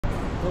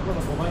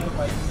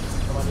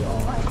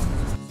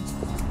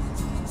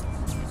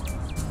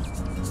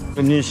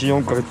妊娠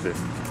4ヶ月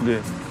で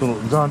その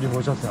残留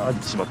放射線浴び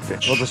てしまって、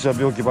私は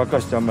病気ばっか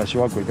りしてあんまり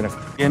小学校行けな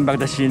くて、原爆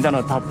で死んだの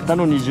はたった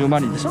の20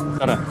万人でしょ。だ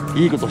から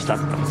いいことしたっ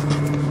て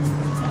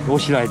教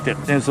えられて、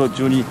戦争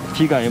中に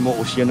被害も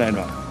教えない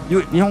のは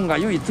日本が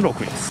唯一の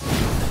国です。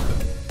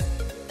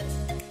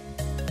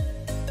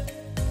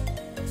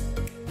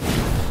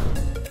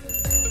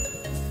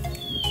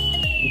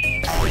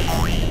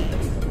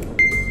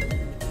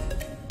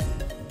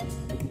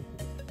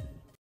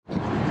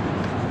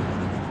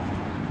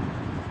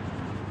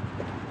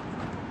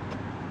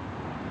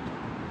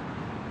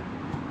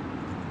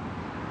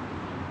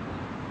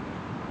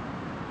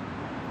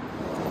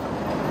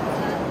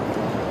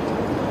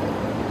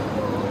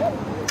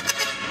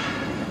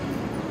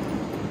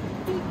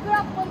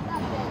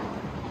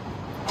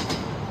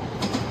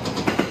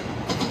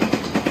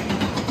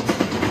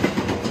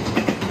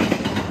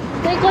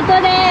というこ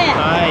とで、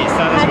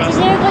85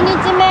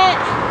日目、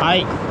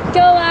今日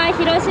は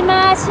広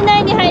島市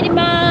内に入り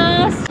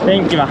ます。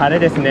天気は晴れ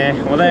ですね。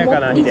穏やか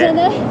な日で。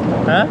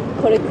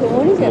これ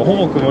曇りじゃない？ほ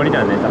ぼ曇り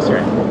だね、確か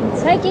に。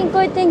最近こ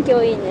ういう天気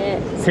多いね。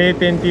晴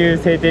天っていう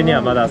晴天に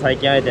はまだ最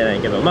近会えてない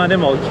けど、まあで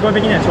も気候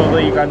的にはちょうど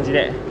いい感じ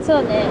で。そ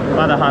うね。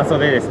まだ半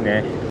袖です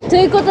ね。と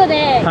いうこと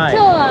で、今日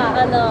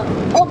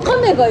は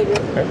亀がいる。い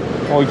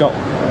た。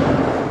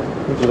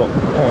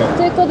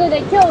ということで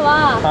今日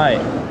は。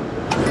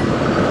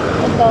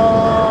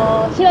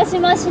広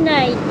島市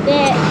内行っ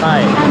て、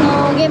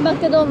原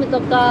爆ドーム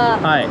とか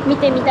見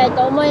てみたい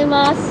と思い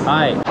ます。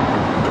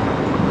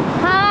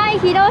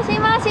広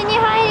島市に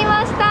入り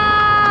まし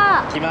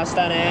た。来まし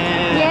たね。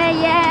イエイイ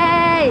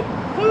エイ。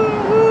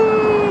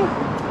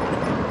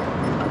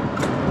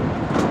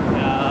い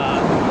や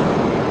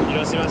ー、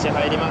広島市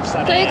入りました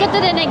ね。というこ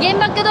とでね、原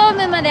爆ドー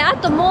ムまであ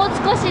ともう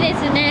少しで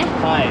すね。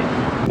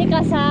て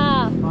か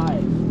さ、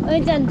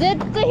うちゃんずっ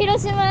と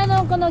広島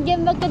のこの原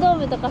爆ドー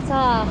ムとか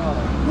さ、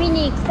見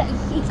に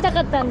行きた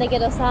かったんだけ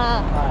ど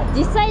さ、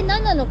実際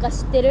何なのか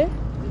知ってる？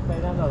実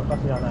際何なのか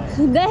知らない。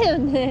だよ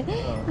ね。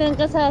なん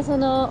かさ、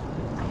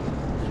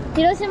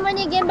広島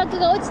に原爆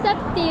が落ちたっ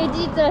ていう事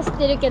実は知っ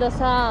てるけど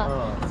さ、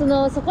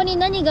そこに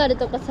何がある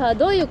とかさ、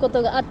どういうこ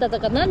とがあったと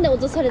か、なんで落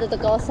とされたと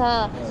かは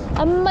さ、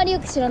あんまりよ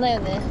く知らないよ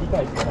ね。理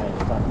解してな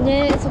い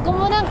ね。そこ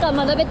もなんか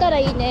学べたら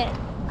いいね。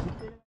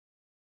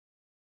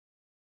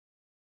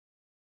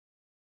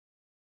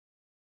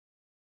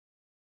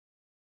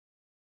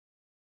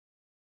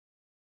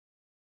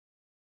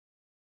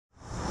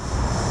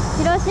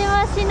広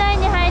島市内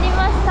に入り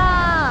まし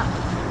た。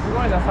す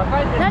ごいな、栄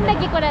えてるね。なんだっ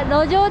けこれ、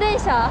路上電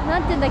車？な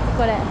んて言うんだっけ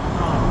これ。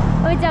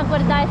おいちゃんこ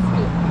れ大好き。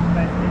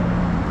大好き。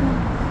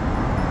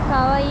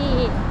かわ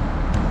いい。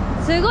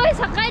すごい栄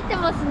えて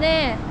ますね。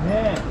ね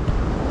え。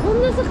こ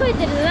んな栄え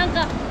てるの、なん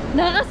か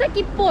長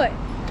崎っぽい。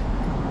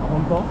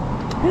本当？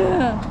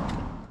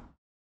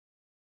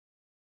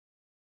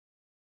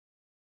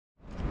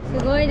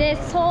すごいで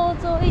す。想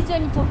像以上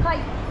に都会。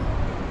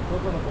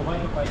東京の5倍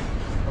の倍。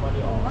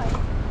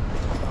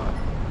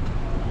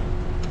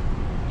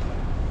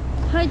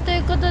はい、とい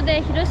うことで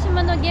広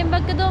島の原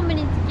爆ドーム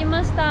に着き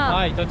ました。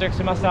はい、到着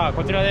しました。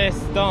こちらで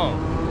す。ドン。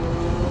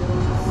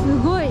す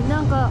ごい、な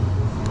んか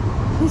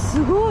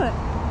すごい。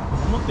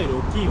思ったより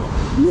大きいわ。ね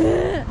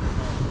え。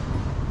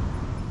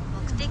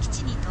目的地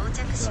に到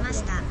着しま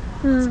した。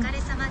お疲れ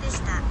様で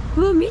した。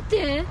うわ、見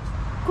て、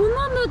こん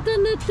なんだった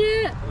んだっ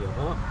て。や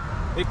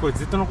ば。これ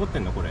ずっと残って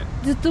んの？これ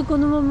ずっとこ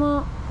のま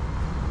ま。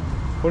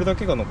これだ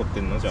けが残って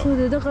んの？じゃあ。そう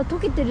だよ、だから溶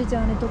けてるじ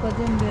ゃん、あれとか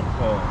全部。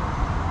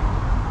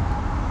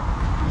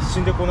一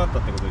瞬でこうなった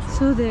ってことでしょ？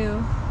そうだよ。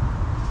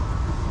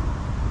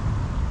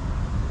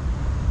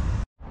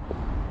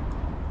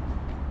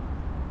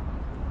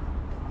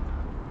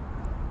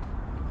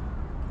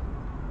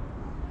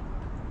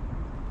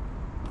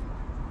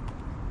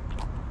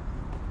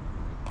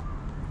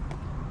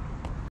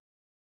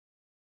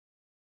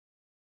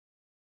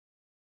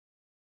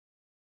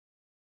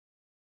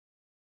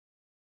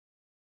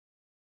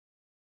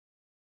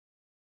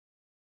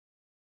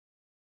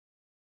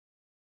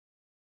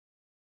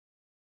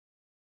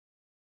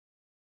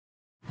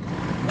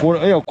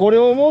これ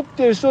を持っ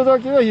てる人だ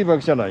けが被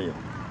爆者なんよ。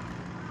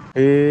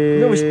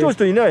でも知ってる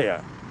人いないや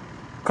ん。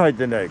書い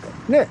てないか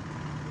らね。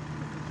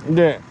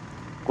で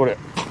これ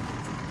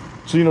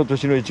次の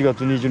年の1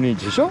月22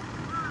日でしょ。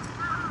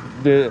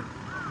で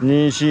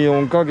妊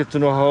娠4ヶ月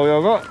の母親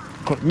が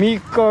3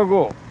日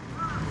後、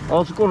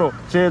あそこの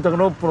邸宅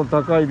のっぽの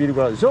高いビル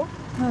があるでしょ、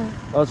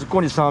あそ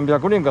こに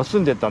300年間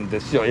住んでたんで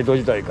すよ、江戸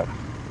時代から。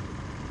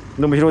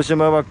でも広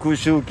島は空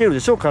襲受ける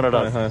でしょ、必ず。と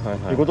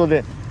いうこと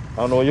で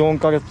4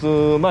ヶ月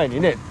前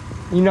にね、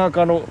田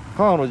舎の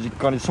母の実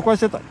家に疎開し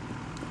てた。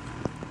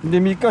で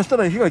3日した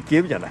ら火が消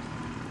えるじゃない。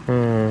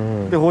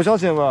で放射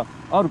線は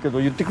あるけど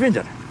言ってくれんじ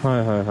ゃない。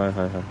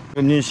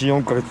妊娠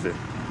4ヶ月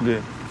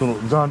でその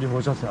残留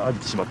放射線浴び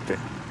てしまって、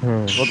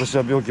私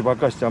は病気ばっ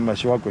かりしてあんまり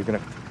小学校行けな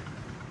くて。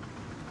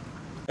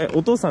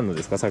お父さんの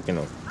ですか、さっき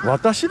の？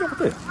私のこ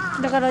とよ。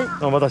だから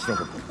私の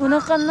こと。お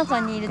腹の中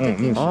にいる時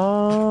に、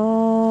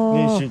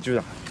妊娠中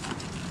だか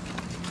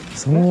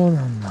そう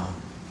なんだ。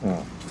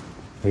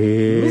へ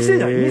え。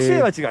2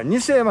世は違う。2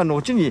世は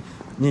後に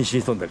妊娠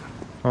しとんだか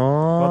ら。あ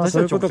あ、私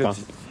は直そういうことか。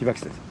接被爆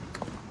してる。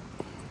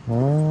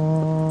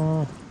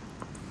ああ。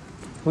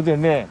それで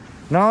ね、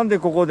なんで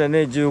ここで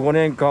ね15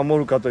年間守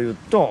るかという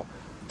と、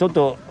ちょっ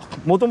と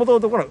もともとの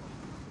ところ、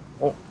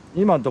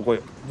今のところ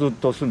ずっ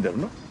と住んでる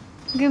の。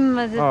群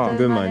馬ずっと生まれ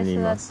群馬にい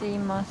ま育ってい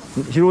ま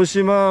す。広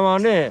島は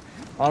ね、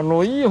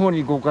いい方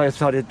に誤解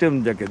されてる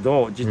んだけ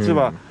ど、実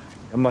は、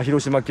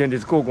広島県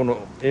立高校の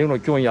英語の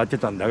教員やって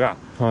たんだが、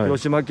はい、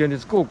広島県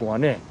立高校は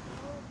ね、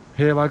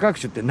平和学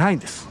習ってないん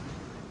です。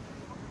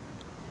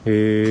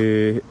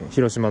へえ。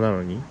広島な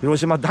のに？広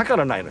島だか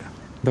らないのよ。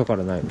だか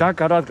らない。だ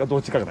からかど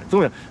っちかがない。つ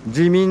まり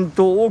自民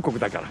党王国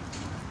だから。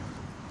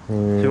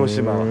広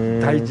島は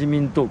大自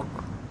民党国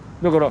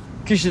だから、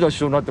岸田首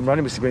相になっても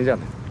何もしてくれんじゃ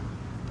ない。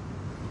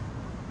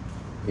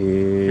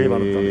平和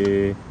のため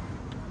に。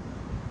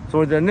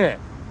それでね、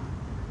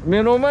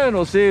目の前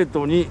の生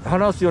徒に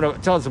話すような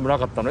チャンスもな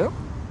かったのよ。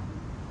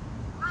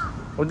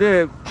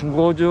で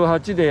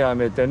58で辞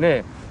めて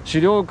ね、資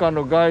料館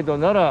のガイド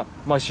なら、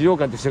資料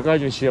館って世界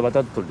中に知れ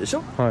渡ってるでし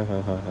ょ。だ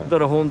か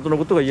ら本当の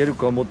ことが言える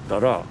か思った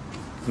ら、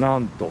な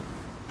んと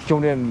去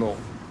年の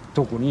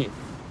特に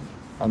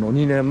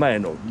2年前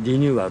のリ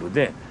ニューアル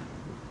で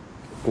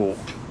こ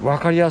う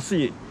分かりやす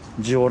い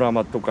ジオラ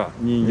マとか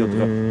人形とか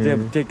全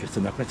部撤去して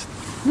なくなっちゃっ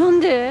た。なん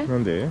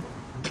で？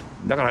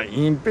だから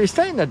隠蔽し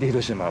たいんだって、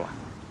広島は。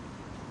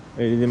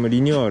でも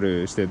リニューア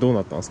ルしてどう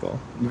なったんですか？悪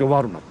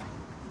くなった。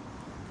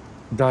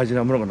大事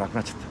なものがなく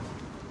なっちゃった。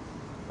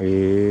びっ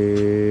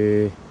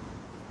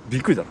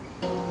くりだろ。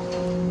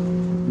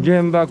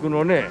原爆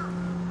のね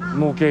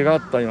模型があ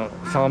ったよ、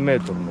3メ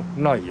ートルの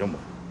ないよ。もう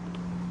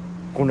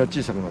こんな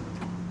小さくなって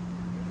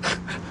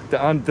で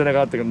アンテナ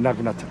があったけどな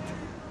くなっちゃっ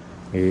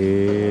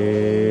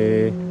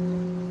て。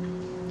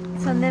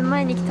3年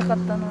前に来たかっ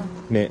たな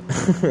ね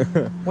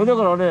だ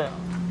からね、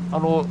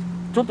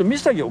ちょっと見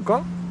せてあげよう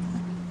か。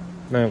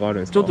何かある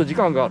んですか？ちょっと時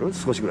間がある？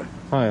少しぐらい。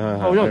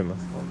ありま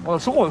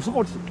す。そこ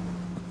持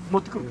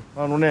ってくる。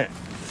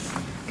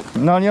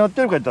何やっ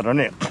てるか言ったら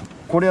ね、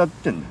これやっ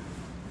てんの。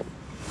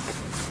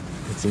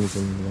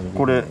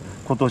これ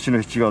今年の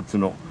7月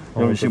の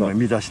読売新聞の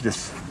見出しで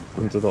す。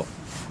本当だ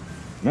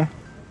ね。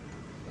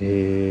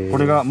こ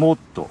れがもっ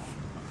と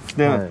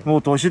で、も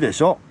う年で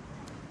しょ。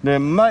で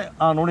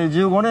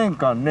15年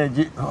間ね、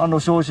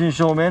正真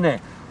正銘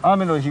ね、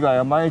雨の被害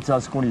は毎日あ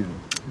そこにいる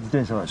自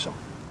転車なんでしょ。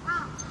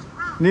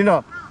で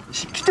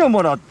来て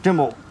もらって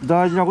も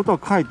大事なことは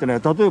書いてな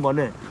い。例えば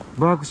ね、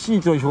爆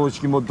心地の標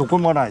識もどこ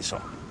もないでし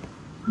ょ。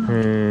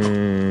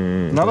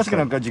長崎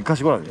なんか実家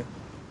しごらんで。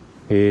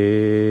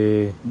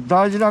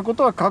大事なこ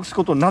とは隠す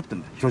ことになってる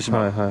んだよ、広島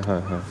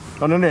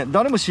は。ね、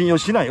誰も信用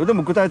しないよ。で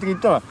も具体的に言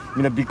ったら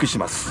みんなびっくりし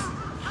ます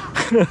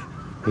ね。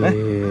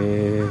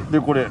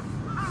でこれ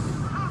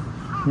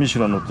ミシ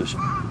ュラン乗ってるでしょ。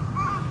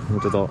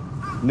本当だ。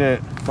で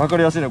分か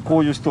りやすいのはこ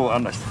ういう人を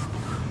案内してる。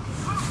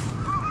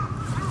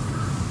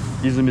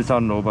泉さ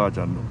んのおばあち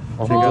ゃんの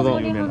世界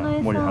で有名な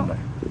森花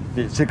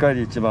江で、世界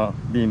で一番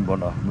貧乏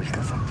なムヒ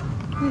カさん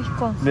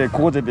で、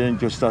ここで勉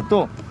強した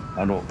後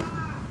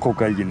国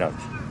会議員になるん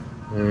です。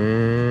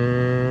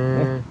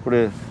こ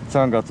れ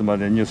3月ま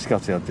でニュース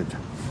活やってて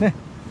ね。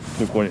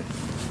でこれ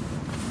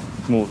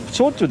もう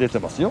しょっちゅう出て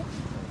ますよ。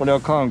これは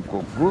韓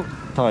国、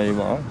台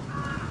湾、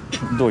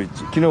ドイ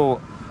ツ。去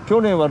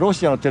年はロ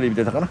シアのテレビ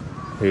出たかな。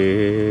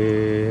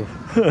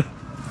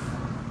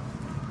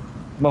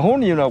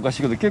本人言うのはおかし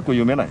いけど結構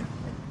有名なんよ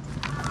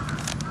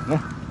ね。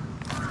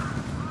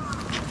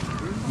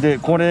で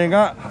これ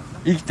が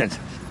生きてるんです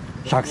よ。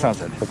103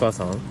歳で。お母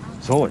さん？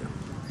そうよ。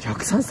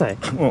103歳？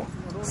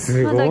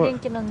すごい。まだ元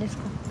気なんです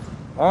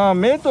か？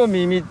目と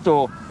耳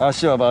と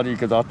足は悪い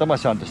けど頭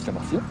ちゃんとして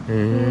ますよ。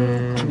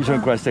一緒に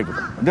暮らしてるけど。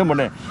でも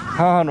ね、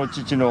母の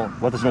父の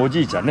私のお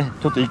じいちゃんね、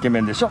ちょっとイケ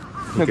メンでしょ。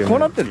でこう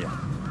なってるよ。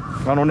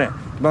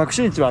爆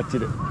心地はあっち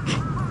で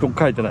と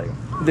書いてないよ。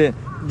で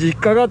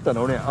実家があった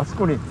のね、あそ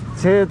こに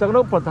背高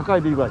の高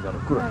いビルがあるじゃん、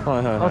黒い。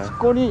あそ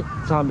こに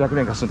300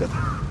年間住んでた。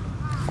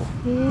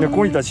でこ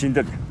こにいたら死ん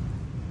でるよ。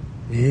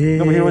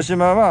でも広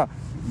島は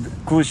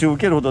空襲受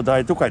けるほど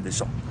大都会で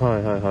しょ。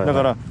だ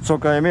から疎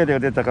開命令が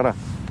出たから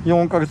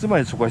4ヶ月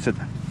前に疎開して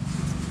た。で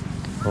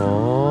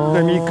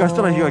3日し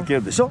たら火が消え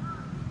るでしょ。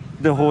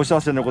で放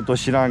射線のことを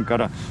知らんか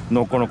ら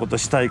のこのこと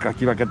死体か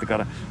き分けてか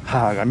ら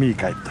母が見に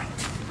帰った。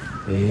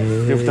で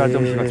2人と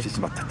も被爆してし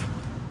まったと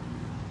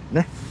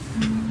ね。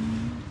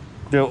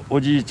で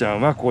おじいちゃ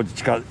んはこう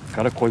近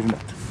からこういうふうにな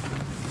った。だ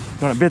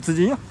から別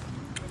人よ。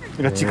だ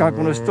から近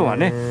くの人は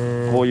ね、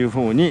こういうふ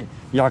うに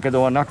やけ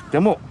どはなくて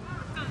も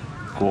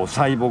こう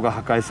細胞が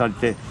破壊され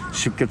て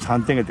出血反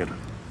転が出る。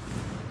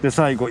で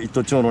最後胃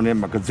と腸の粘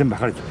膜が全部剥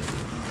がれてる。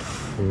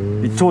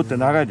腸って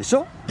長いでし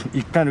ょ。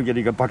1回の下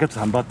痢がバケツ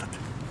半分あったって。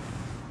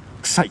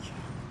臭い。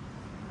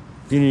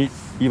胃に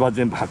胃は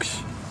全部白紙。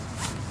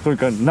それ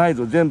から内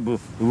臓全部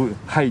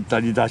吐いた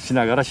り出し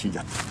ながら死んじ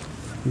ゃった。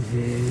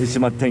一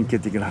番典型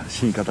的な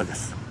死に方で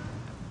す、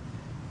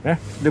ね。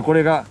でこ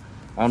れが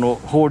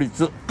法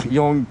律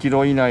4キ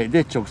ロ以内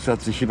で直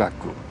接被爆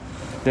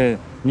で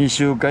2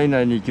週間以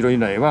内2キロ以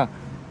内は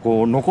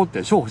こう残って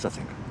るでしょ、放射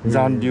線が、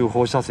残留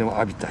放射線を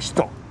浴びた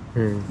人、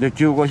で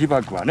救護被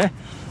爆はね、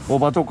お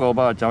ばとかお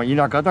ばあちゃん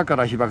は田舎だか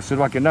ら被爆す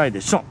るわけない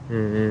でしょ、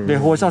で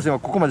放射線は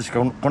ここまでしか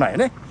来ないよ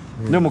ね、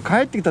でも帰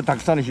ってきたた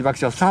くさんの被爆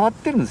者は触っ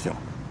てるんですよ。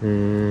だ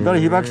から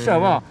被爆者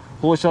は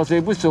放射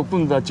性物質を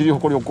含んだ塵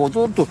埃をこうず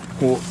っと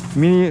こう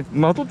身に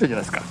まとってるじゃ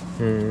ないですか。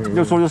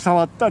でそれを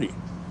触ったり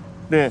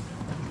で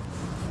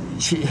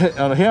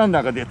部屋の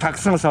中でたく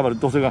さん触る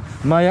とそれが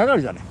舞い上が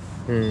るじゃない、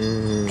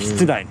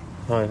室内に、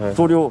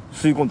それを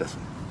吸い込んだりす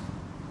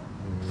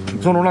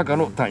る、その中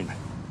の体内、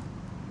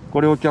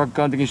これを客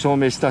観的に証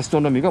明した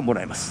人のみがも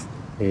らえます。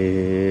ね、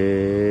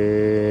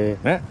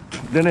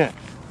でね、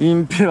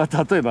隠蔽は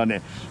例えば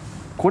ね、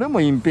これ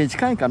も隠蔽に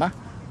近いかな、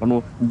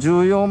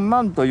14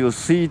万という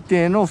推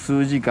定の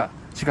数字し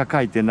か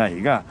書いてな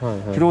いが、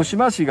広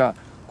島市が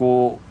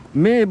こう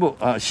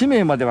氏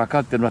名まで分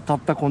かってるのはたっ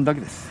たこんだけ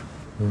です。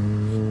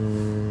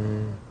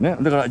ね、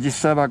だから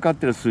実際分かっ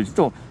てる数字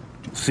と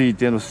推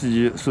定の数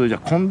字は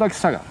こんだけ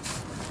差がある。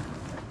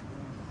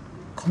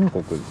韓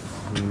国人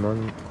2万、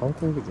韓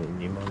国人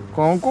2万。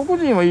韓国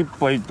人はいっ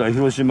ぱいいた。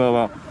広島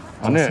は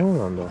ね、そう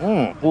なんだ。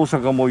大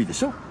阪も多いで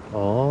しょ。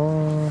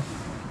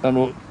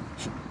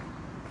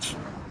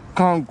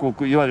韓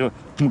国、いわゆる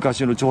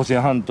昔の朝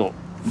鮮半島、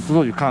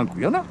当時韓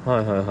国よな、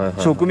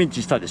植民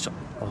地したでしょ。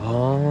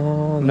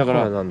だか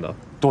ら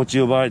土地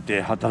を奪われ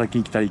て働き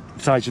に来たり、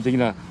最終的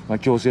な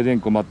強制連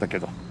行もあったけ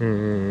ど、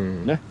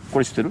ね、こ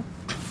れ知ってる？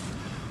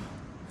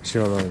知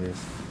らないで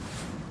す。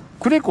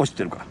呉公知っ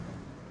てるか？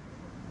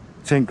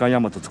戦艦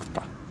大和作っ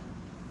た。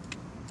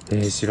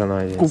知ら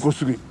ないです。ここ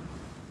すぐ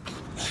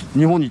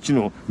日本一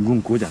の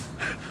軍港じゃん。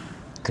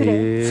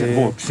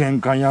戦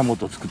艦大和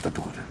作った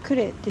ところ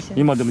で。呉ですよ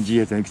ね。今でも自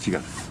衛隊の基地が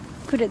ある。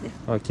呉です。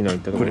昨日行っ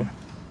たところ。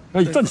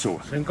行ったんでしょう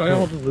か。戦艦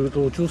大和という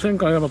と宇宙戦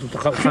艦大和と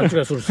勘違いす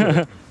るし。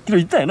昨日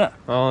行ったよな。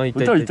行っ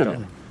た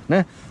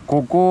ね、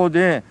ここ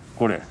で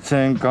これ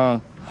戦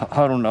艦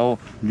春菜を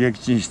撃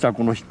沈した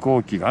この飛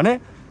行機が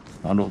ね、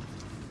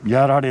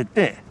やられ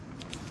て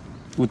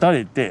撃た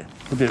れて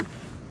で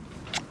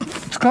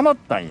捕まっ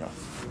たんよ。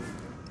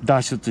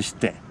脱出し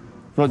て、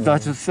その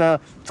脱出した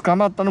捕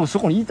まったのがそ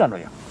こにいたの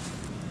よ。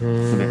こ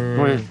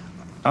れ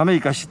アメ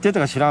リカ知ってた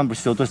か知らんぶ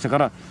して落としてか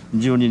ら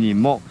12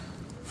人も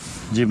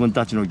自分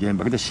たちの原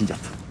爆で死んじゃっ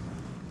た。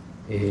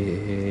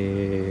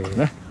ね。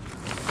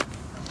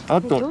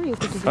あとどういう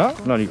ことですか？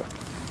何が？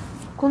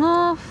こ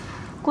の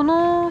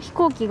飛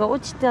行機が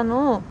落ちた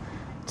のを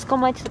捕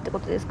まえてたってこ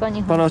とですか？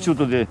日本パラシュー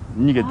トで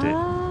逃げて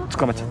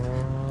捕まっちゃっ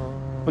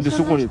た。で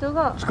そこに捕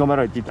まえ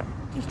られていた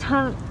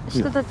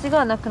人たち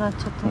が亡くなっ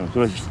ちゃった。そ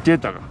れは知って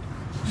たが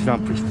知ら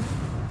んぷりして。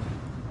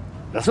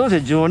そうで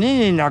すね、12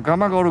人仲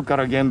間がおるか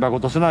ら原爆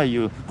落とせない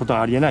いうこと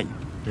はありえないよ。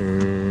それ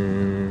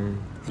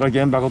は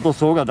原爆落と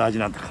す方が大事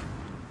なんだから、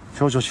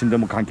少々死んで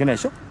も関係ない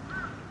でしょ。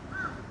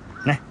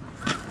ね。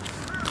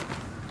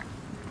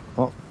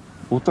あ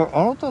な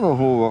たの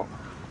方は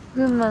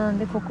群馬なん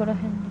でここら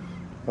辺で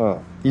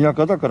す。田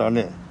舎だから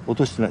ね、落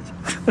としてないじゃん。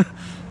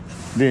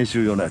練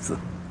習用のやつ。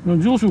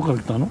上州から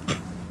来たの？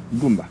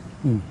群馬。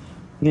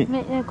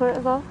ね、これ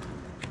が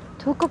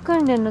投下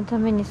訓練のた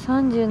めに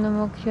30の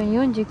目標に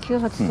49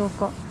発投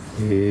下。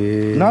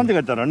なんで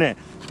か言ったらね、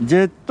ジ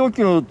ェット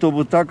機の飛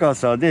ぶ高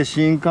さで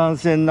新幹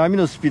線並み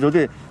のスピード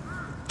で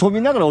飛び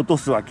ながら落と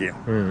すわけよ。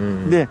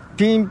で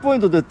ピンポイ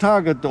ントでタ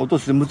ーゲットを落と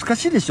すって難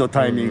しいでしょ、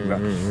タイミングが。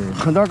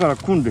だから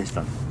訓練し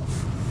たの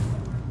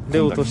で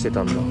落として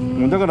た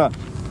んだ。だから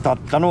たっ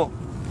たの、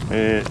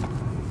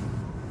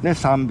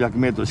300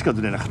メートルしか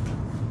ずれなかった。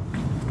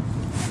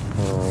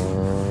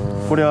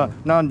これは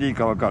何でいい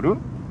か分かる？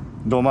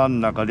ど真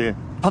ん中で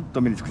パッと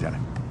目につくじゃな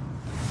い。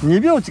2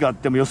秒違っ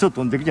ても寄せを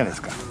飛んでいくじゃないで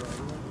すか。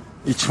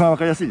一番分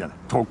かりやすいじゃない、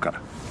遠くから。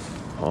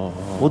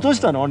落と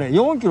したのはね、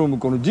4キロ向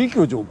こうの10キ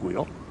ロ上空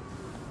よ。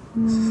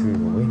す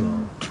ごいな。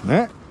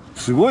ね、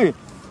すごい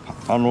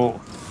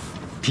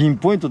ピン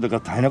ポイントだか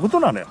ら大変なこと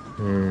なのよ。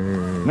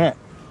ね。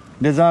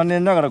で残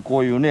念ながらこ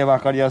ういうね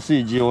分かりやす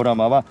いジオラ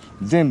マは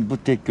全部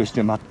撤去し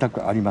て全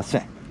くありませ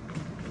ん。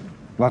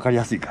分かり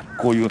やすいから、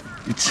こういう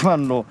一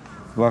番の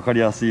分かり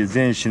やすい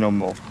全紙の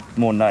も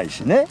ない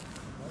しね。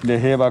で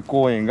平和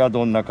公園が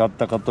どんなかっ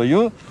たかと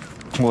いう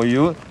こうい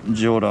う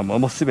ジオラマ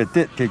も全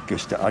て撤去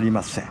してあり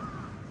ません。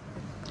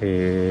そ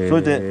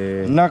れ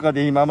で中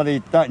で今まで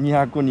言った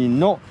200人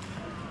の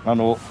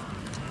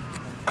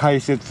解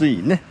説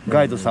員ね、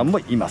ガイドさんも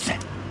いません。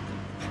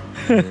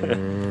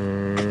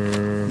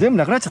全部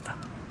なくなっちゃった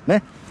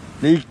ね。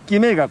で1機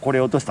目がこれ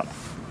を落としたの。こ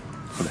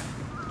れ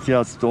気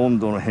圧と温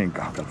度の変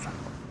化を測る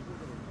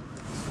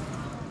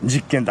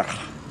実験だから。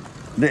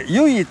で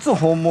唯一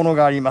本物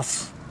がありま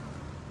す。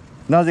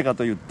なぜか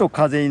というと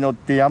風に乗っ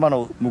て山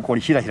の向こう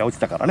にひらひら落ち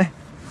たからね。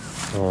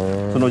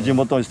その地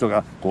元の人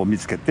がこう見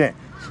つけて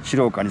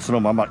白岡にその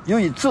まま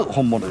唯一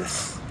本物で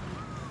す。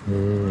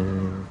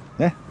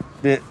ね、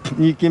で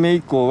2機目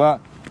以降は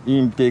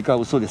隠蔽か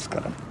嘘です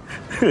から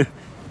ね。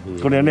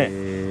これね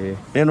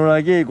エノ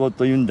ラゲイゴ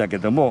というんだけ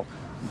ども、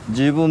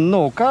自分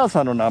のお母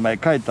さんの名前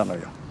書いたの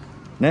よ。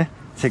ね、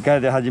世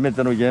界で初め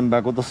ての原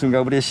爆落とすん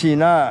が嬉しい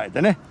なっ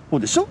てね。そう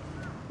でしょ、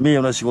名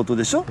誉な仕事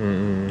でしょ、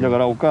だか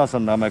らお母さ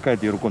んの名前書い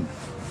て喜んで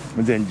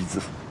前日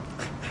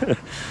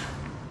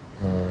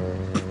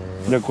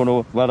でこ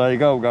の笑い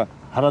顔が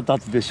腹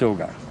立つでしょう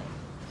が、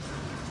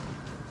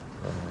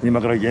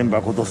今から原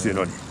爆落とすいう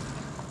のに。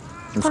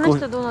この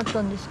人どうなった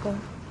んですか？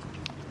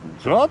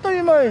それは当た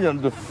り前じゃん。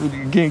元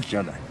気じ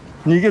ゃない。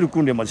逃げる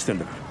訓練までしてん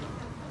だか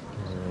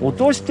ら。落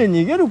として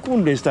逃げる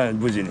訓練したんや、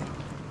無事に。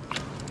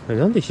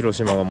なんで広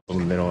島が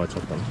狙われちゃ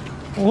っ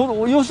た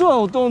の？よそは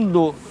ほとん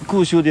ど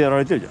空襲でやら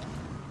れてるじ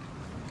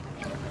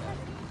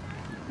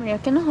ゃん。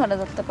焼け野原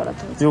だったからっ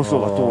てこと。よそ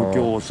は東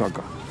京、大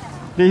阪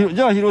で。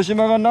じゃあ広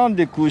島がなん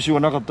で空襲が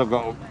なかった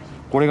か、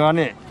これが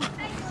ね、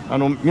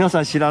皆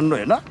さん知らんの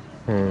やな。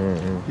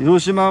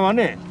広島は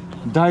ね、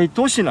大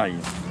都市なんよ、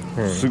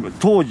すぐ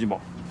当時も。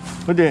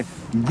それで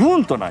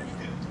軍となんよ、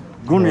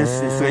軍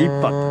列がいっぱ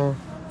いあっ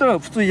た。だから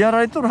普通や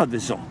られとるはずで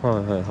しょ。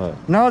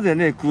なぜ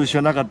ね空襲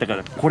がなかった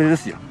か、これで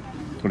すよ。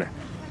これ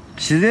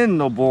自然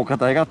の防火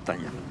帯があったん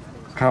や、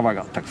川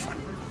がたくさん。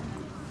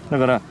だ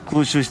から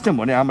空襲して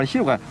もね、あんまり火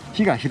が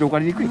広が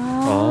りにくい。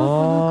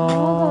そ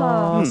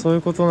うい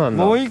うことなん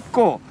だ。もう一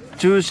個、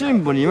中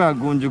心部には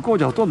軍需工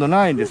事はほとんど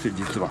ないんですよ、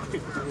実は。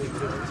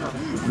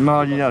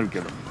周りにあるけ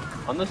ど。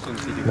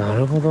な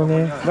るほど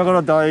ね。だか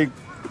ら大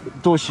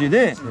都市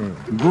で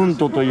軍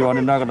都と言わ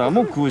れながら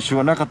も空襲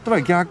がなかった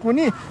ら逆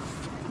に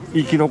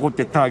生き残っ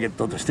てターゲッ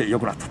トとして良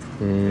くなったと。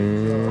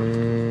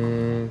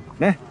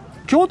ね、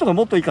京都が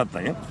もっといいかった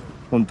んよ、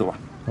本当は。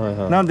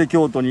なんで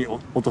京都に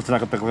落とせな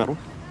かったか分かる？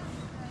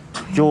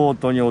京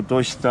都に落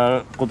とし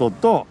たこと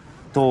と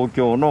東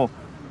京の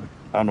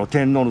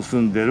天皇の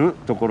住んでる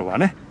ところは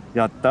ね、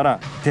やったら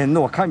天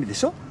皇は神で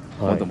しょ、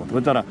もともと。そ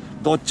したら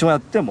どっちもや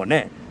っても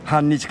ね、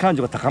反日感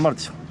情が高まる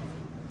でしょ、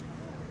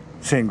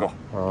戦後。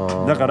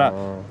だから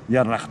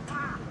やらなかっ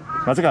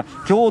た。なぜか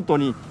京都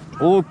に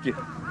多く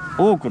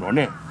の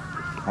ね、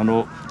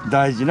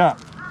大事な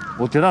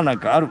お寺なん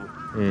かある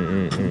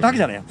だけ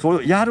じゃないよ。それ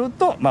をやる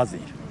とまずい。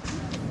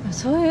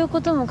そういうこ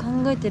とも考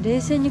えて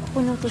冷静にこ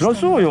こに落とした。そり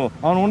ゃそうよ。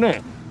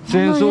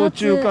戦争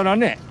中から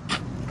ね、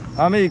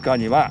アメリカ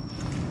には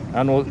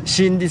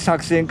心理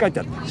作戦家っ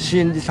てあった。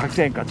心理作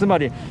戦家、つま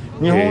り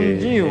日本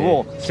人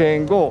を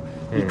戦後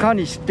いか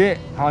にして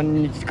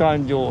反日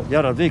感情を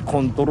やらずにコ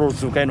ントロール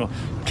するかへの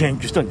研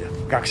究してるんだよ、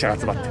学者が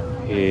集まっ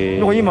て。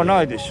でも今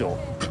ないでしょ、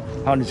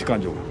反日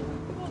感情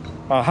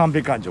が、反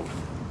米感情が。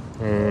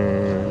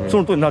そ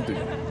の通りになってる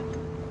じゃん。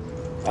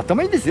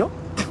頭いいですよ。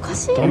おか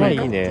しい頭い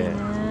いね。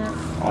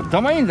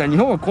頭いいんだ。日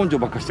本は根性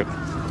ばっかりしてるか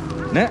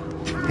らね。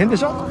変で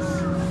しょ。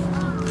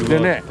で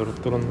ね、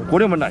こ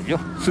れもないよ。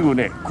すぐ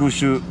ね、空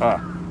襲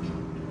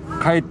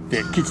帰っ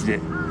て基地で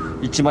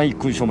一番いい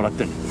勲章もらっ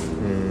てる。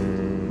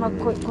こ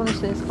の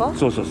人ですか？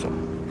そうそうそう。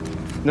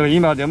でも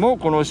今でも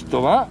この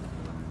人は、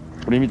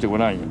これ見てご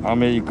らんよ、ア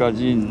メリカ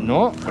人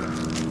のこれ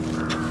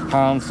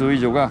半数以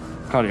上が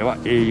彼は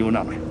英雄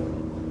なのよ。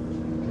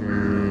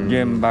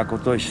原爆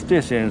とし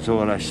て戦争を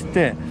終わらし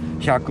て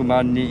100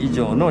万人以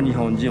上の日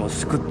本人を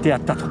救ってや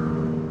ったと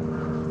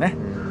ね。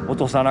落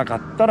とさなか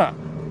ったら、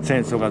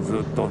戦争がず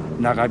っと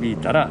長引い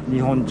たら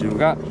日本中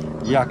が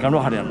焼け野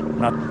原に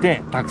なっ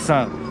てたく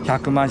さん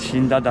100万死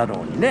んだだ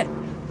ろうにね。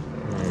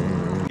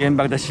原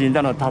爆で死ん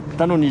だのはたっ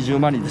たの20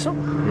万人でしょ。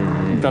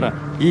だから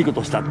いいこ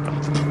としたって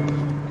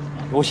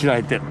教えら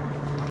れてる。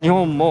日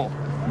本も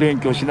勉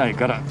強しない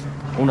から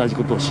同じ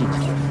ことを信じ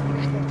てる。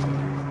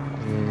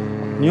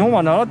日本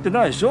は習って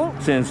ないでしょ、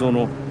戦争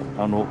の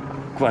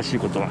詳しい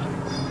ことは。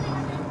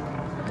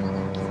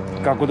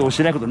学校で教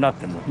えないことになっ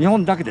てるの日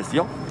本だけです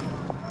よ。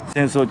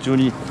戦争中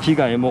に被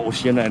害も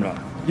教えないのは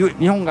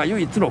日本が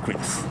唯一の国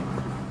です、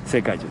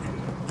世界中で。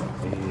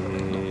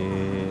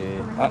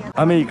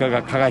アメリカ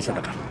が加害者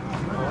だか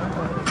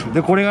ら。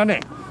でこれがね、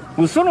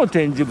嘘の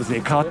展示物に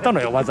変わったの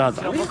よ、わざわ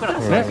ざ、ね、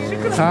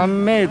3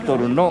メート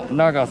ルの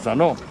長さ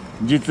の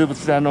実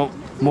物大の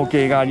模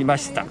型がありま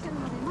した。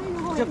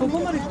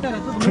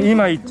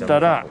今言った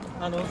ら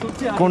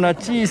こんな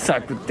小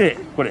さくて、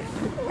これ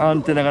ア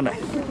ンテナがない。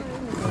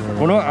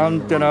このア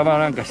ンテナは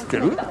何か知って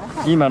る？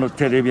今の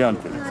テレビアン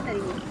テナ。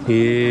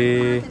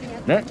ね、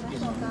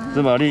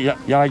つまり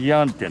ヤギ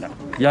アンテナ。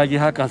ヤギ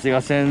博士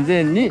が戦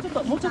前に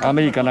ア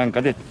メリカなん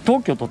かで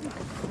特許を取った。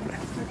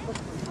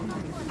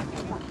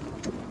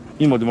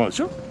今でもあるで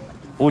しょ。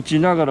落ち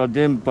ながら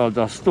電波を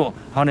出すと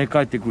跳ね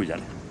返ってくるじゃ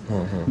ない。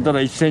だか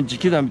ら1センチ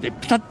刻みで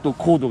ピタッと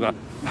高度が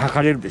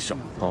測れるでしょ。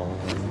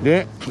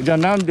でじゃあ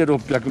なんで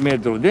600メ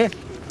ートルで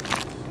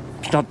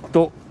ピタッ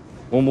と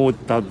思っ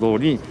た通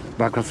り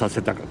爆発さ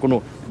せたか。こ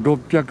の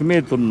600メ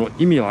ートルの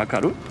意味は分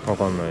かる？分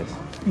かんないです。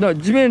だから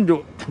地面で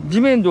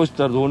落ち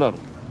たらどうなる？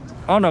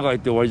穴が開い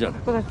て終わりじゃない。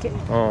ここだけ。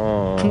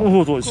そ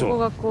うでしょ。ここ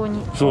がこう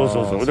に。そう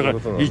だから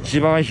一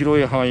番広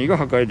い範囲が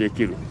破壊で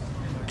きる。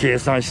計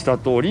算した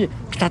通り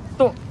ピタッ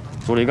と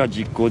それが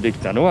実行でき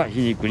たのは皮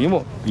肉に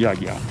もヤ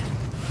ギアンテ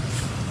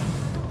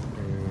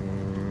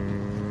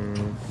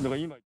ナ。だか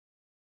ら今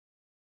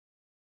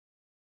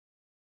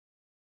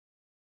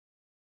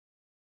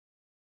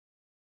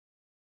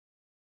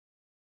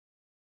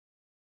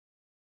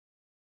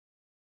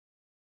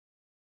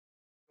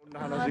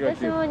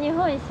私も日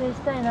本一周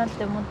したいなっ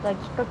て思ったきっ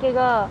かけ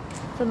が、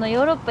その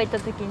ヨーロッパ行った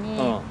時に、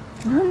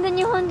なんで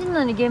日本人な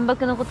のに原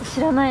爆のこと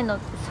知らないのっ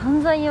て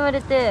散々言わ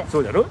れて、そ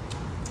うだろ。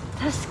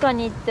確か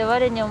にって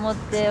我に思っ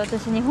て、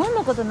私日本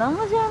のこと何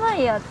も知らな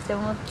いやって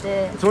思っ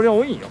て、それは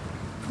多いよ。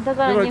だ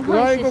から日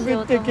本一周しようと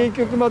思って。外国行って結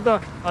局また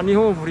日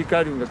本を振り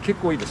返るのが結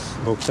構多いです。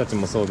僕たち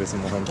もそうです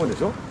もん、本当そうで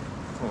しょ。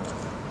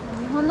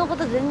日本のこ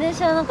と全然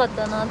知らなかっ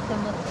たなって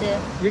思って。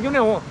結局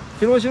ね、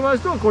広島の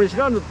人はこれ知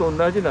らんのと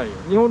同じなんよ。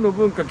日本の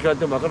文化聞かれ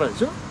てもわからないで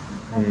しょ。わ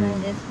かんない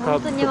です、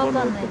本当にわかん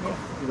ないです。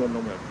いろんな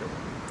もんやって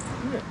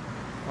もね、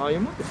ああい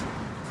うもんですよ。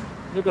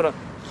だから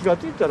気が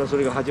ついたらそ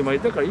れが始まり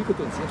だからいいこ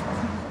とですよ。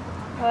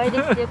お会いで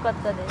きてよかっ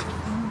たです。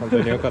本当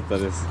に良かった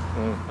です。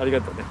ありが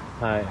とうね。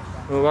はい。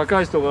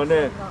若い人が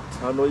ね、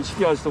意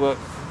識ある人が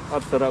あ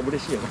ったら嬉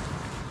しいよね。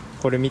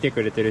これ見て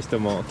くれてる人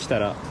も来た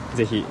ら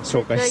ぜひ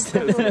紹介し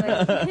て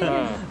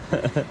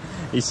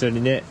一緒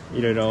にね、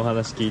いろいろお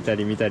話聞いた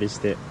り見たり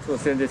して、そう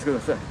宣伝してくだ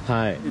さい。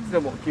はい。いつで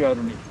も気軽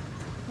に。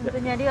本当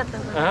にありがと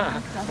うござい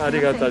ました。あ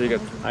りがとうありが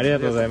とう。ありが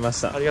とうございま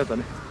した。ありがとう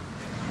ね。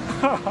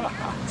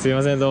すい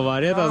ません、どうもあ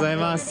りがとうござい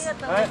ます。はい、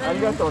あり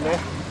がとうね。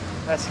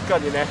しっか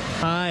りね。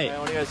はい。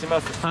お願いし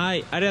ます。は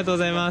い、ありがとうご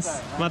ざいま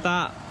す。ま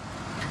た。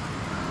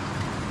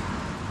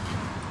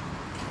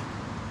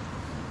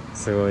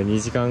すごい2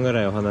時間ぐ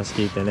らいお話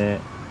聞いてね。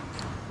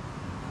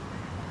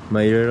ま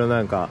あいろいろ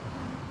なんか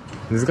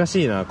難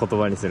しいな、言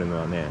葉にするの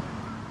はね。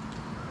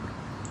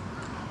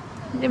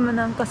でも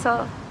なんか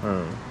さ、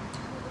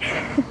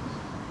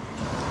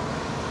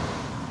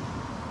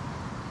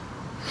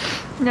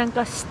なん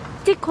か知っ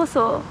てこ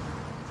そ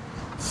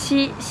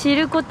知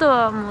ること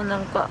はもうな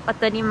んか当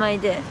たり前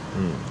で、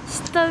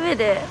知った上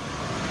で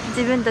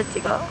自分たち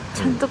が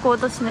ちゃんと行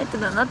動しないと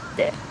だなっ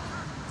て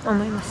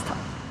思いまし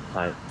た。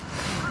はい。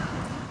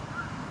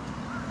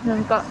な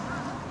んか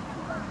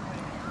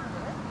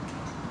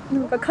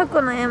過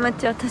去の過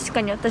ちは確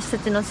かに私た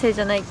ちのせい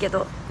じゃないけ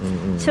ど、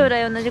将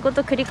来同じこと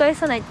を繰り返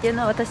さないっていう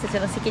のは私たち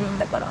の責任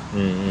だから、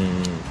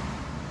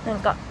なん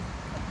か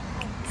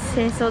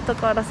戦争と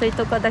か争い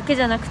とかだけ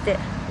じゃなくて、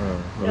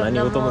何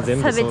事も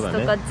全部そうだね。差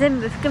別とか全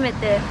部含め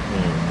て、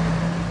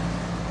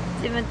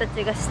自分た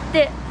ちが知っ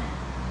て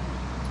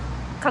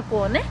過去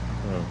をね、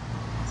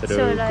そ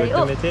れを受け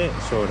止めて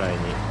将来に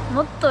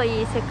もっと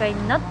いい世界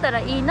になったら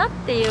いいなっ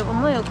ていう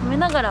思いを込め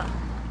ながら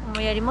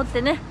思いやり持っ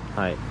てね、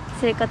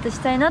生活し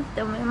たいなっ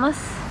て思います。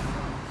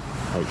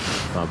はい。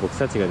まあ僕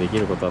たちができ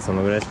ることはそ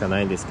のぐらいしか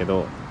ないんですけ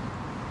ど、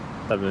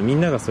多分み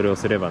んながそれを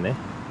すればね、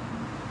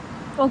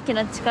大き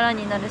な力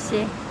になる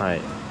し、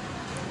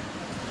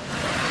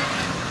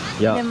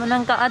いやでもな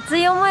んか熱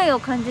い思い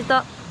を感じ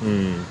た、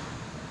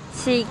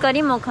し怒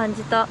りも感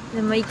じた。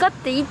でも怒っ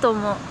ていいと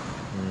思う。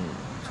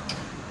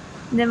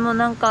でも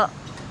なんか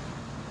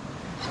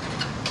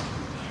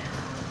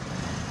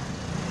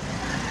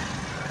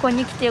ここ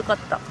に来てよかっ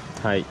た。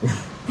はい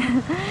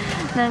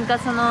なんか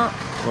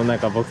もうなん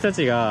か僕た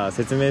ちが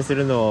説明す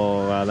る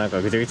のがなん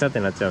かぐちゃぐちゃって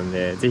なっちゃうん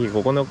で、ぜひ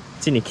ここの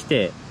地に来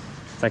て、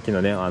さっき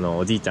のね、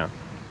おじいちゃん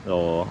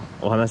お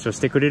話をし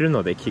てくれる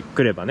ので、来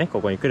ればね、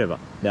ここに来れば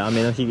で、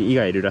雨の日以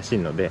外いるらしい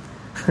ので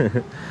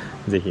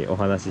ぜひお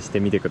話しして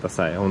みてくだ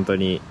さい。本当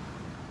に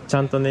ち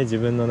ゃんとね、自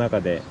分の中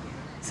で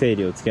整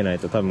理をつけない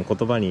と多分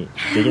言葉に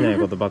できない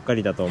ことばっか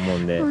りだと思う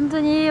んで本当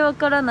にわ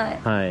からない。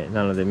はい。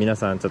なので皆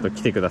さんちょっと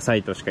来てくださ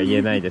いとしか言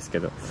えないですけ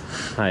ど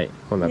はい、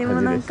こんな感じです。で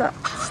もなんか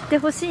知って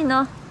ほしい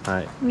な、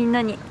みん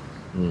なに、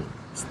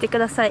知ってく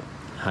ださい。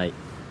はい、よ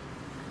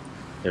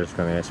ろし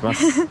くお願いしま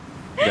す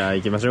じゃあ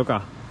行きましょう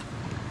か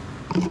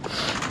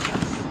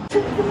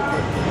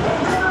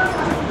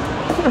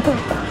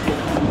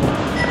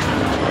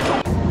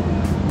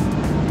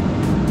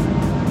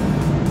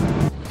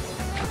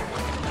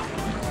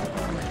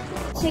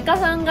鹿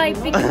さんが一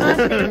匹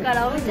待ってるか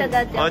らおもちゃ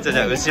だって。おもちゃじ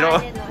ゃあ後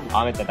ろ。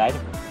あ、めっちゃ大丈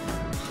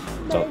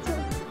夫。ちょっ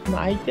と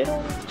泣いてる。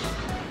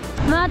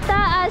ま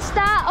た明日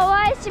お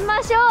会いし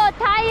ましょう、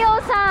太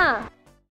陽さん。